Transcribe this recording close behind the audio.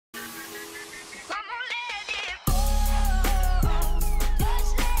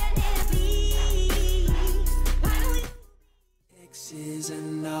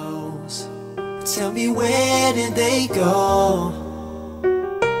Tell me, where did they go?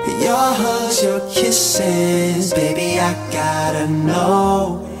 Your hugs, your kisses, baby, I gotta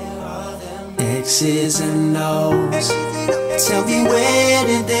know. X's and O's. Tell me, where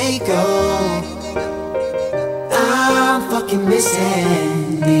did they go? I'm fucking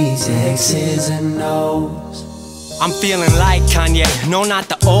missing these X's and O's. I'm feeling like Kanye, no, not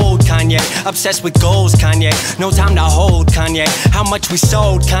the old Kanye. Obsessed with goals, Kanye, no time to hold, Kanye. How much we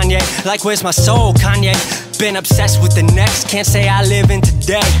sold, Kanye, like where's my soul, Kanye? Been obsessed with the next, can't say I live in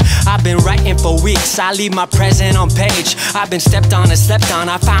today. I've been writing for weeks, I leave my present on page. I've been stepped on and slept on,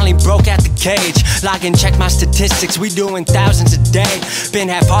 I finally broke out the cage. Log and check my statistics, we doing thousands a day. Been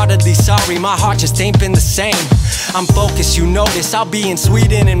half-heartedly sorry, my heart just ain't been the same. I'm focused, you know this, I'll be in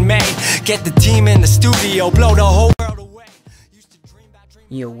Sweden in May. Get the team in the studio, blow the whole world away.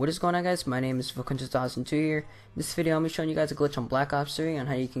 Yo, what is going on, guys? My name is M27 here. In this video, I'm going to be showing you guys a glitch on Black Ops 3 on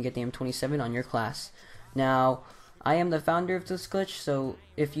how you can get the M27 on your class. Now, I am the founder of this glitch, so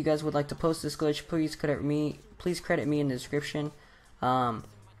if you guys would like to post this glitch, please credit me in the description. Other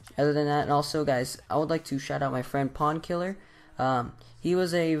than that, and also, guys, I would like to shout out my friend Pawn Killer. He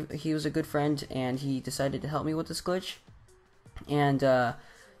was a good friend, and he decided to help me with this glitch. And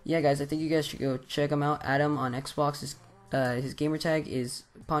yeah, guys, I think you guys should go check him out. Add him on Xbox. His gamer tag is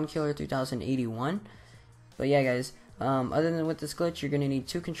PawnKiller3081. But yeah, guys, other than with this glitch, you're gonna need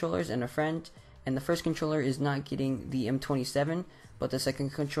 2 controllers and a friend. And the first controller is not getting the M27, but the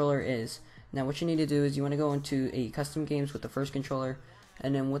second controller is. Now, what you need to do is you want to go into a custom games with the first controller,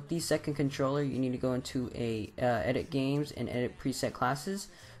 and then with the second controller, you need to go into a edit games and edit preset classes.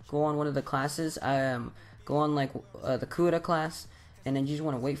 Go on one of the classes. Go on like the Kuda class, and then you just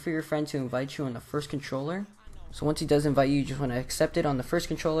want to wait for your friend to invite you on the first controller. So once he does invite you, you just want to accept it on the first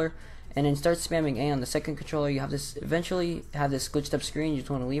controller, and then start spamming A on the second controller. You have this eventually have this glitched up screen. You just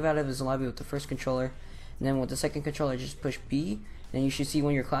want to leave out of his lobby with the first controller, and then with the second controller, just push B. Then you should see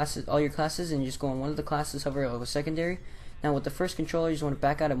all your classes, and you just go on one of the classes, hover over secondary. Now with the first controller, you just want to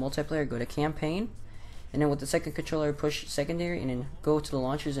back out of multiplayer, go to campaign, and then with the second controller, push secondary, and then go to the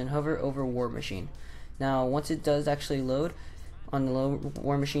launchers and hover over War Machine. Now once it does actually load on the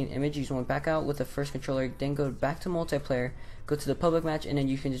War Machine image, you just want to back out with the first controller, then go back to multiplayer, go to the public match, and then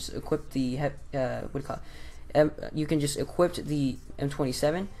you can just equip the you can just equip the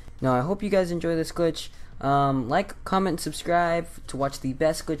M27. Now I hope you guys enjoy this glitch. Like, comment, and subscribe to watch the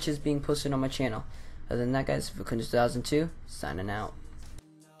best glitches being posted on my channel. Other than that, guys, M27 signing out.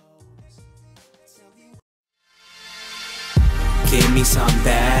 Give me some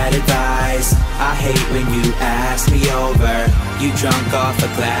bad advice. I hate when you ask me over. You drunk off a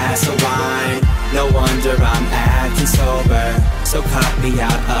glass of wine. No wonder I'm acting sober. So cut me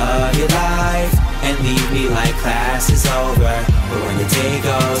out of your life and leave me like class is over. But when the day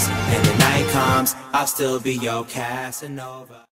goes and the night comes, I'll still be your Casanova.